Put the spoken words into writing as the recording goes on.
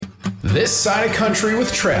This Side of Country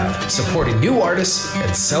with Trav, supporting new artists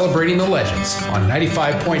and celebrating the legends on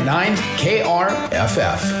 95.9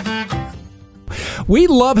 KRFF. We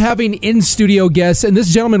love having in-studio guests, and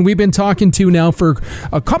this gentleman we've been talking to now for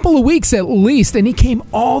a couple of weeks at least, and he came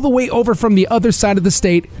all the way over from the other side of the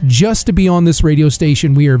state just to be on this radio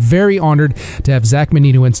station. We are very honored to have Zach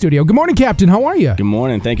Menino in studio. Good morning, Captain. How are you? Good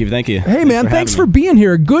morning. Thank you. Hey, man, thanks for being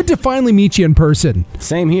here. Good to finally meet you in person.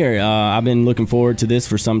 Same here. I've been looking forward to this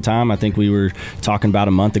for some time. I think we were talking about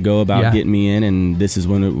a month ago about getting me in, and this is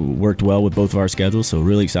when it worked well with both of our schedules, so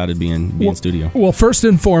really excited to be in studio. Well, first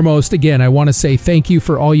and foremost, again, I want to say thank you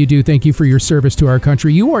for all you do. Thank you for your service to our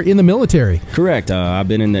country. You are in the military. Correct. I've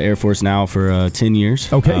been in the Air Force now for 10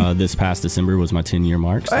 years. Okay. This past December was my 10-year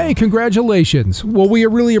mark. So. Hey, congratulations. Well, we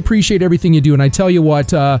really appreciate everything you do. And I tell you what,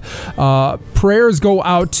 prayers go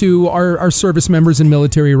out to our service members in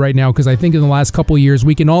military right now, because I think in the last couple of years,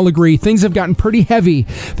 we can all agree things have gotten pretty heavy.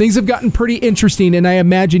 Things have gotten pretty interesting. And I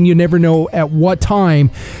imagine you never know at what time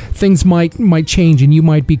things might change and you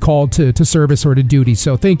might be called to service or to duty.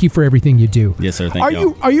 So thank you for everything you do. Yes, sir. Thank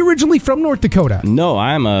you. Are you originally from North Dakota? No,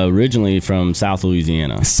 I'm originally from South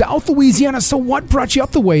Louisiana. South Louisiana. So what brought you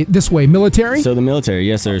up this way? Military? So the military,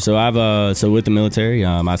 yes, sir. So with the military,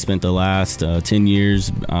 I spent the last 10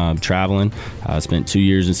 years traveling. I spent 2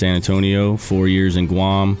 years in San Antonio, 4 years in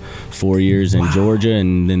Guam, 4 years in Georgia,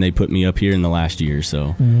 and then they put me up here in the last year.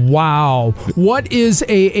 So wow, what is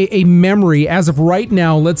a memory as of right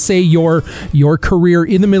now? Let's say your career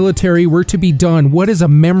in the military were to be done. What is a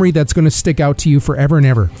memory that's going to stick out to you forever and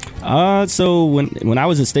ever? So when I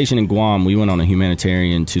was stationed in Guam, we went on a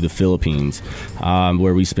humanitarian to the Philippines,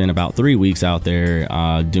 where we spent about 3 weeks out there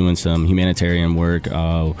doing some humanitarian work.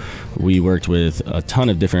 We worked with a ton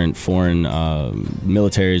of different foreign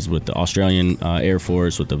militaries, with the Australian Air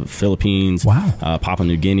Force, with the Philippines. Wow. Papua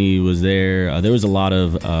New Guinea was there. There was a lot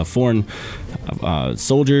of foreign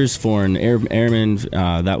soldiers, foreign airmen.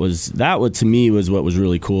 That to me was what was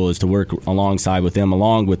really cool, is to work alongside with them,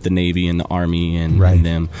 along with the Navy and the Army and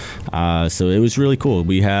them. So it was really cool.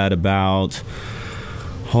 We had about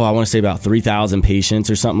I want to say about 3,000 patients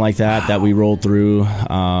or something like that we rolled through.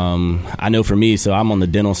 I know for me, so I'm on the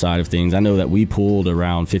dental side of things, I know that we pulled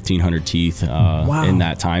around 1,500 teeth in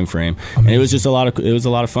that time frame. Amazing. And it was just a lot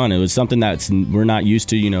of fun. It was something that we're not used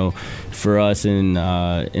to, for us in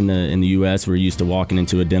the U.S. we're used to walking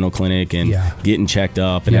into a dental clinic and getting checked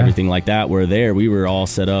up and everything like that. Where there, we were all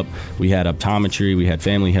set up. We had optometry, we had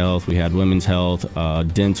family health, we had women's health,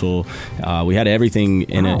 dental. We had everything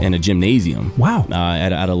in a gymnasium. Wow.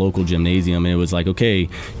 At a local gymnasium, and it was like, okay,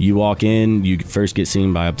 you walk in, you first get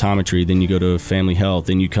seen by optometry, then you go to family health,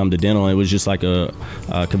 then you come to dental. It was just like a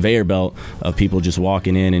conveyor belt of people just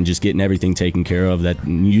walking in and just getting everything taken care of that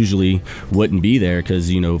usually wouldn't be there,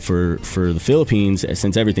 because for the Philippines,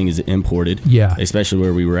 since everything is imported, especially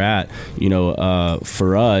where we were at,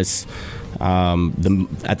 for us,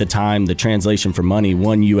 at the time, the translation for money,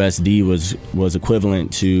 $1 USD was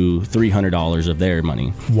equivalent to $300 of their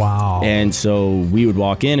money. Wow. And so we would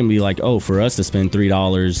walk in and be like, for us to spend $3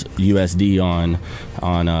 USD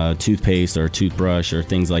on toothpaste or toothbrush or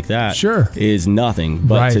things like that is nothing.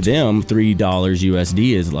 But to them, $3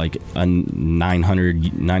 USD is like a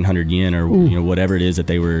 900 yen or whatever it is that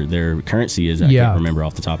their currency is. I can't remember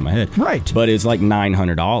off the top of my head. Right. But it's like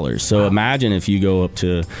 $900. So imagine if you go up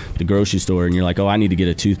to the grocery store and you're like, I need to get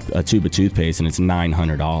a tube of toothpaste, and it's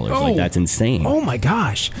 $900. Like, that's insane. Oh my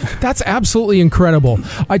gosh, that's absolutely incredible.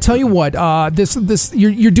 I tell you what,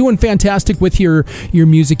 you're doing fantastic with your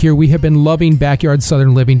music here. We have been loving Backyard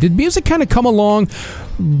Southern Living. Did music kind of come along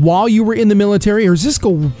while you were in the military, or does this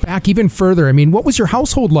go back even further? I mean, what was your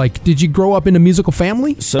household like? Did you grow up in a musical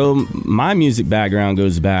family? So my music background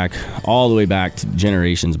goes back all the way back to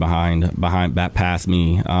generations past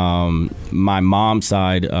me. My mom's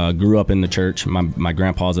side grew up in the church. My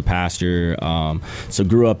grandpa's a pastor, so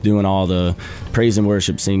grew up doing all the praise and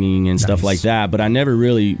worship singing and stuff like that, but I never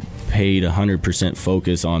really paid 100%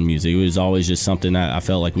 focus on music. It was always just something that I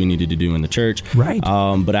felt like we needed to do in the church. Right.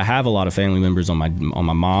 But I have a lot of family members on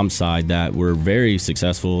my mom's side that were very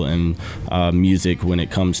successful in music when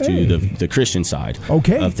it comes to the Christian side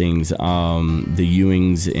of things. The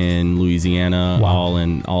Ewings in Louisiana,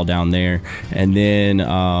 all down there, and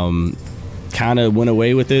then kind of went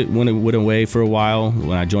away with it, went away for a while.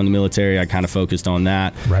 When I joined the military, I kind of focused on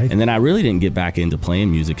that. Right. And then I really didn't get back into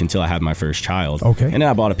playing music until I had my first child. Okay. And then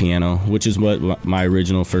I bought a piano, which is what my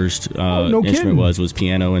original first instrument was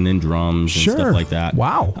piano, and then drums and stuff like that.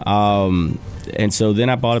 Wow. And so then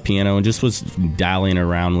I bought a piano and just was dallying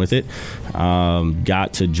around with it.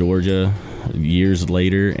 Got to Georgia years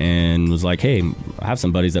later and was like, hey, have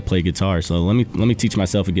some buddies that play guitar, so let me teach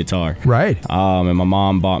myself a guitar. Right. And my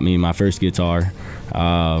mom bought me my first guitar.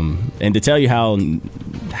 And to tell you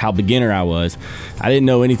how beginner I was, I didn't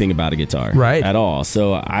know anything about a guitar at all.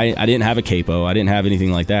 So I didn't have a capo. I didn't have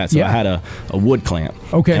anything like that. So I had a wood clamp.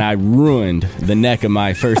 Okay. And I ruined the neck of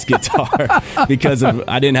my first guitar because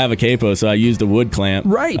I didn't have a capo. So I used a wood clamp.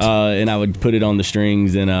 Right. And I would put it on the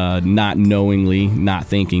strings and not knowingly, not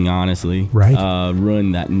thinking honestly,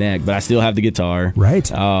 ruin that neck. But I still have the guitar. Right.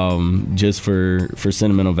 Just for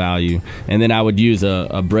sentimental value. And then I would use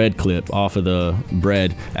a bread clip off of the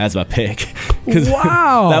bread as my pick.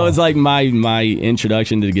 Wow. That was like my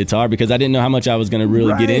introduction to the guitar, because I didn't know how much I was going to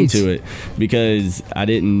really get into it, because I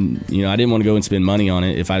didn't want to go and spend money on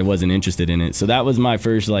it if I wasn't interested in it. So that was my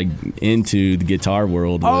first into the guitar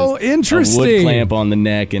world. Was interesting. A wood clamp on the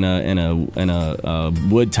neck and a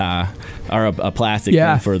wood tie, or a plastic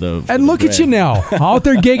thing for the. And look at you now, out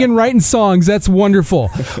there gigging, writing songs. That's wonderful.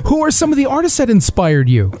 Who are some of the artists that inspired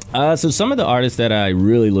you? So some of the artists that I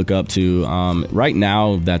really look up to right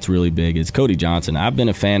now, that's really big, is Cody Johnson. I've been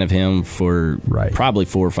a fan of him for probably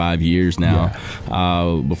 4 or 5 years now,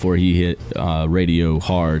 before he hit radio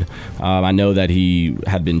hard. I know that he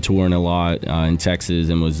had been touring a lot in Texas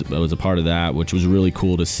and was a part of that, which was really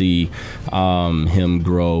cool to see him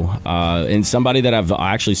grow. And somebody that I've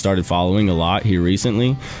actually started following a lot here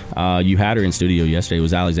recently, you had her in studio yesterday,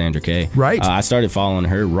 was Alexandra Kay. Right. I started following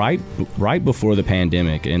her right before the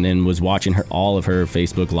pandemic, and then was watching all of her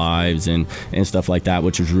Facebook lives and stuff like that,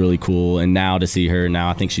 which was really cool. And now to see her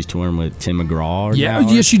I think she's touring with Tim McGraw.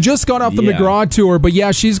 Yeah, she just got off the McGraw tour, but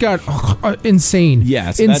she's got insane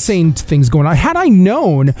things going on. Had I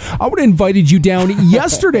known, I would have invited you down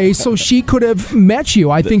yesterday so she could have met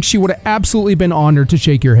you. I think she would have absolutely been honored to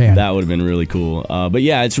shake your hand. That would have been really cool. But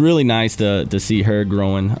yeah, it's really nice to see her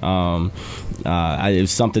growing. It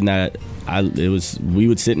was something that we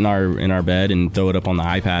would sit in our bed and throw it up on the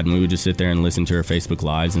iPad, and we would just sit there and listen to her Facebook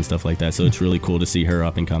lives and stuff like that. So it's really cool to see her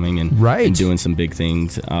up and coming and doing some big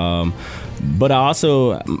things. But I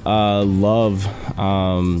also love.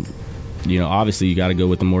 Obviously you got to go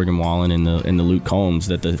with the Morgan Wallen and the Luke Combs.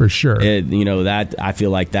 For sure. That I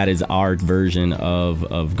feel like that is our version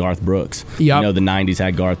of Garth Brooks. Yep. The 90s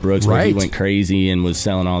had Garth Brooks where he went crazy and was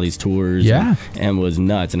selling all these tours and was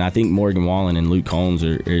nuts. And I think Morgan Wallen and Luke Combs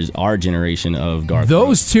is our generation of Garth Brooks.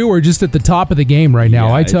 Those two are just at the top of the game right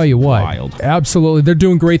now. I tell you what. Wild. Absolutely. They're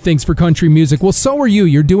doing great things for country music. Well, so are you.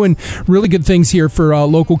 You're doing really good things here for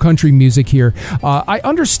local country music here. I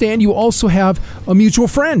understand you also have a mutual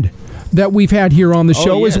friend that we've had here on the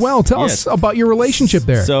show as well. Tell us about your relationship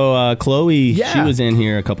there. So Chloe, she was in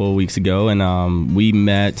here a couple of weeks ago, and we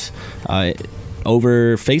met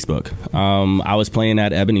over Facebook. I was playing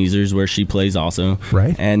at Ebenezer's, where she plays also,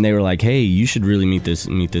 and they were like, "Hey, you should really meet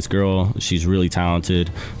this girl. She's really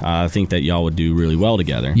talented. I think that y'all would do really well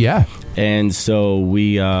together." Yeah. And so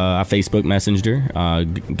I Facebook messaged her,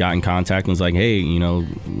 got in contact, and was like, "Hey,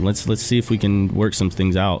 let's see if we can work some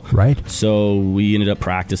things out." Right. So we ended up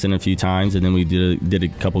practicing a few times, and then we did a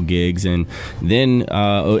couple gigs, and then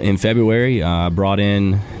in February I brought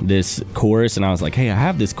in this chorus, and I was like, "Hey, I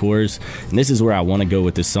have this chorus, and this is where I want to go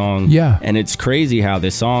with this song." Yeah. And it's crazy how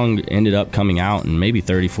this song ended up coming out in maybe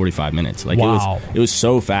 30-45 minutes. Wow. It was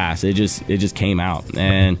so fast. It just came out,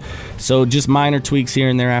 and so just minor tweaks here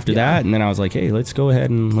and there after that. And then I was like, hey, let's go ahead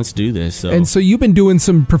and let's do this. So you've been doing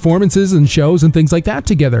some performances and shows and things like that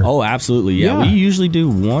together. Oh, absolutely. Yeah. We usually do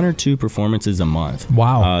 1 or 2 performances a month.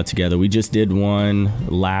 Wow. Together. We just did one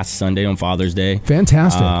last Sunday on Father's Day.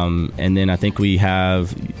 Fantastic. And then I think we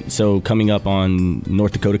have, coming up on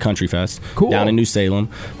North Dakota Country Fest down in New Salem,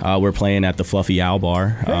 we're playing at the Fluffy Owl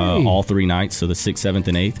Bar all 3 nights, so the 6th, 7th,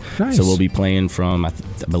 and 8th. Nice. So we'll be playing from, I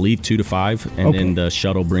believe, 2 to 5, and then the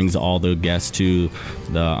shuttle brings all the guests to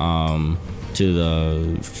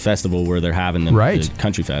the festival where they're having the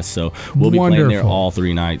Country Fest. So we'll be playing there all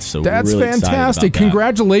 3 nights. So that's we're really fantastic. About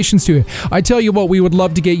Congratulations to you. I tell you what, we would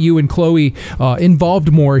love to get you and Chloe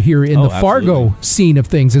involved more here in the Fargo scene of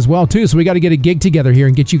things as well too. So we got to get a gig together here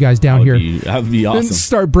and get you guys down here. That would be awesome. And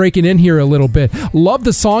start breaking in here a little bit. Love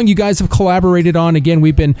the song you guys have collaborated on. Again,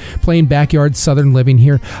 we've been playing Backyard Southern Living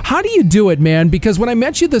here. How do you do it, man? Because when I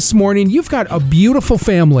met you this morning, you've got a beautiful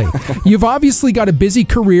family. You've obviously got a busy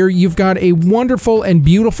career. You've got a wonderful and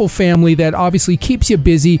beautiful family that obviously keeps you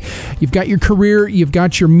busy. You've got your career, you've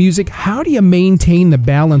got your music. How do you maintain the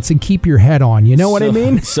balance and keep your head on? You know what I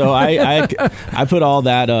mean? So I put all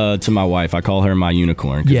that to my wife. I call her my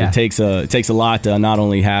unicorn. Yeah. It takes a lot to not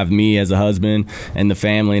only have me as a husband and the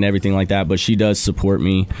family and everything like that, but she does support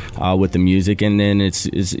me with the music, and then it's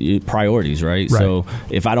priorities, right? So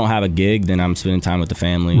if I don't have a gig, then I'm spending time with the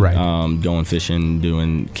family, going fishing,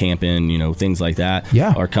 doing camping, things like that.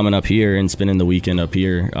 Yeah. Or coming up here and spending the weekend up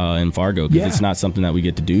here in Fargo, because it's not something that we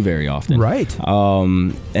get to do very often. Right.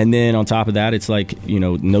 And then on top of that, it's like,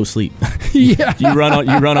 no sleep. Yeah. you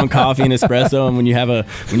run on coffee and espresso, and when you have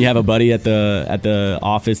a buddy at the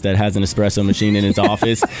office that has an espresso machine in his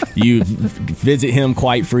office, you visit him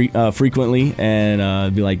quite frequently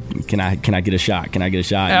and be like, can I get a shot? Can I get a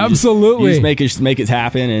shot? Absolutely. You just make it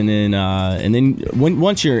happen, and then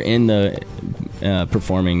once you're in the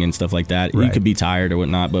performing and stuff like that, you could be tired or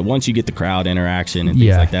whatnot, but once you get the crowd interaction and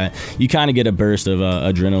things like that, you kind of get a burst of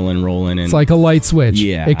adrenaline rolling. And it's like a light switch.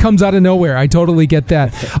 Yeah. It comes out of nowhere. I totally get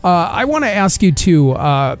that. I want to ask you too,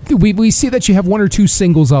 we see that you have 1 or 2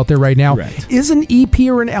 singles out there right now. Right. Is an EP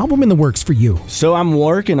or an album in the works for you? So I'm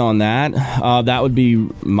working on that. That would be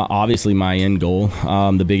obviously my end goal.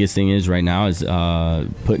 The biggest thing is right now is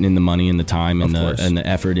putting in the money and the time and the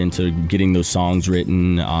effort into getting those songs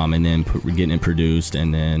written, and then getting it produced,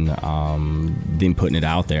 and then putting it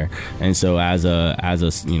out there. And so as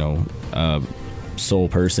a soul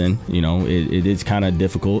person, it is kind of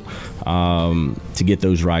difficult to get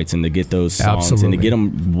those rights and to get those songs and to get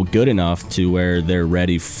them good enough to where they're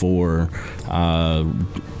ready for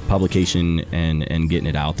publication and getting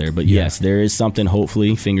it out there. But yes, there is something,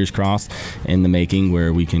 hopefully, fingers crossed, in the making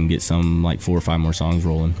where we can get some like 4 or 5 more songs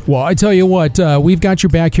rolling. Well, I tell you what, we've got your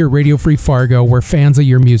back here at Radio Free Fargo. We're fans of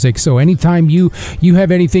your music, so anytime you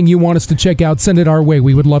have anything you want us to check out, send it our way.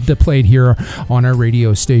 We would love to play it here on our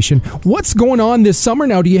radio station. What's going on this summer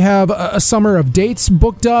now? Do you have a summer of dates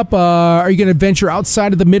booked up? Are you going to venture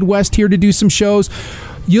outside of the Midwest here to do some shows?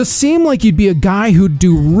 You seem like you'd be a guy who'd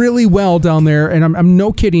do really well down there, and I'm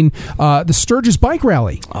no kidding, the Sturgis Bike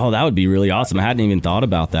Rally. Oh, that would be really awesome. I hadn't even thought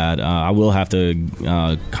about that. I will have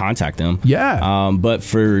to contact them. Yeah. But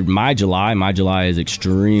for my July is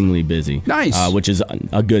extremely busy. Nice. Which is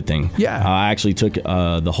a good thing. Yeah. I actually took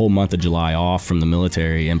the whole month of July off from the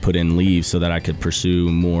military and put in leave so that I could pursue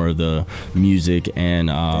more of the music and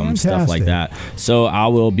stuff like that. So I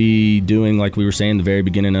will be doing, like we were saying, the very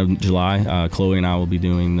beginning of July, Chloe and I will be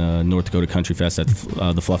doing the North Dakota Country Fest at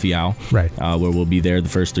the Fluffy Owl, right? Where we'll be there the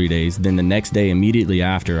first 3 days. Then the next day, immediately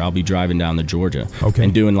after, I'll be driving down to Georgia,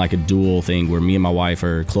 and doing like a dual thing where me and my wife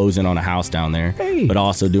are closing on a house down there, but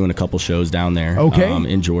also doing a couple shows down there,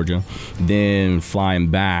 in Georgia. Then flying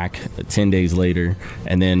back 10 days later,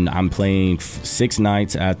 and then I'm playing 6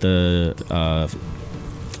 nights at the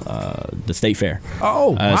State Fair.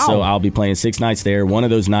 Oh, wow. So I'll be playing 6 nights there. One of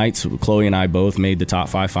those nights, Chloe and I both made the top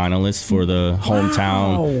 5 finalists for the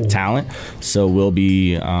hometown talent. So we'll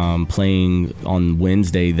be playing on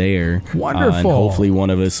Wednesday there. Wonderful. And hopefully one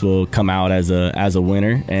of us will come out as a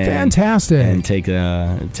winner. And, fantastic. And take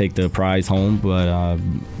the prize home.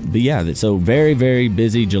 But yeah, so very, very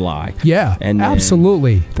busy July. Yeah, and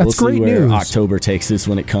absolutely. That's we'll great see where news. October takes us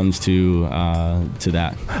when it comes to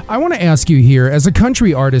that. I want to ask you here, as a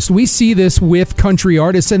country artist, we see this with country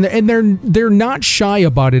artists, and they're not shy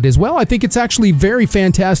about it as well. I think it's actually very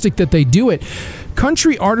fantastic that they do it.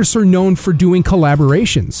 Country artists are known for doing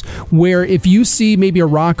collaborations, where if you see maybe a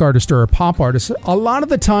rock artist or a pop artist, a lot of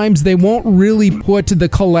the times they won't really put the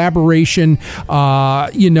collaboration,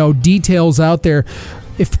 details out there.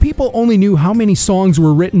 If people only knew how many songs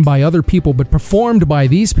were written by other people but performed by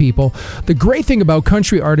these people, the great thing about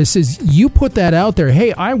country artists is you put that out there.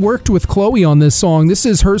 Hey, I worked with Chloe on this song. This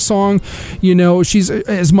is her song. She's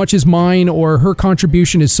as much as mine, or her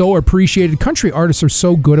contribution is so appreciated. Country artists are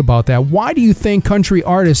so good about that. Why do you think country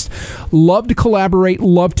artists love to collaborate,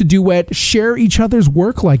 love to duet, share each other's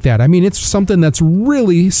work like that? I mean, it's something that's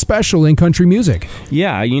really special in country music.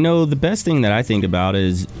 Yeah, the best thing that I think about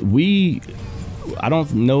is I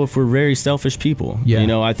don't know if we're very selfish people.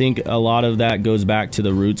 Yeah. I think a lot of that goes back to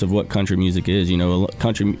the roots of what country music is,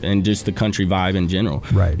 country and just the country vibe in general.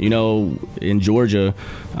 Right. In Georgia,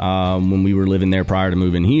 when we were living there prior to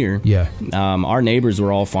moving here, our neighbors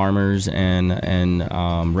were all farmers and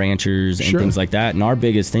ranchers and things like that. And our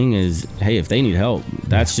biggest thing is, hey, if they need help,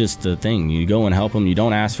 that's just the thing. You go and help them. You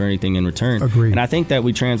don't ask for anything in return. Agreed. And I think that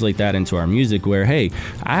we translate that into our music where, hey,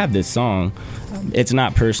 I have this song. It's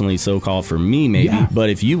not personally so-called for me maybe, Yeah. but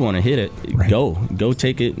if you want to hit it, Right. go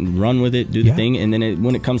take it and run with it, do the Yeah. thing. And then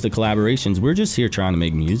when it comes to collaborations, we're just here trying to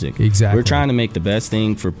make music. Exactly. We're trying to make the best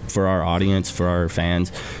thing for our audience, for our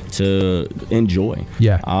fans to enjoy.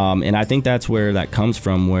 Yeah. And I think that's where that comes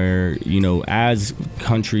from, where, as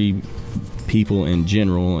country people in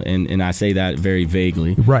general, and I say that very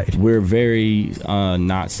vaguely, Right. we're very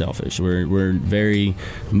not selfish. We're very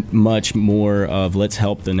much more of, let's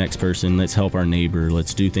help the next person, let's help our neighbor,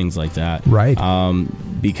 let's do things like that. Right.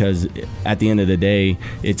 Because at the end of the day,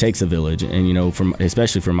 it takes a village, and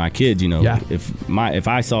especially for my kids, Yeah. if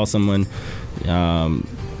I saw someone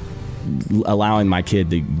allowing my kid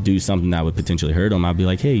to do something that would potentially hurt them, I'd be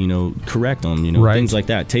like, hey, correct them, Right. things like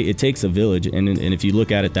that. It takes a village, and if you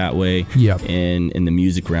look at it that way, Yep. in the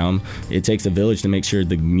music realm, it takes a village to make sure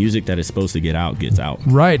the music that is supposed to get out gets out.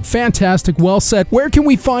 Right. Fantastic. Well said. Where can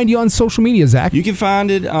we find you on social media, Zach? You can find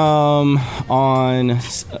it on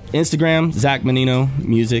Instagram, Zach Menino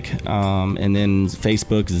Music, and then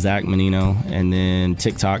Facebook, Zach Menino, and then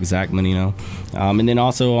TikTok, Zach Menino, and then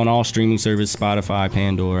also on all streaming service, Spotify,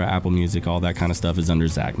 Pandora, Apple Music, all that kind of stuff is under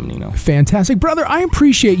Zach Menino. Fantastic. Brother, I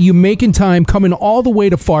appreciate you making time, coming all the way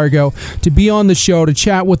to Fargo to be on the show, to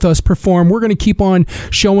chat with us, perform. We're going to keep on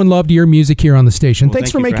showing love to your music here on the station. Well,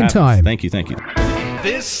 Thanks thank for you making having us. time. Thank you.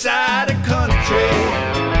 This side of country.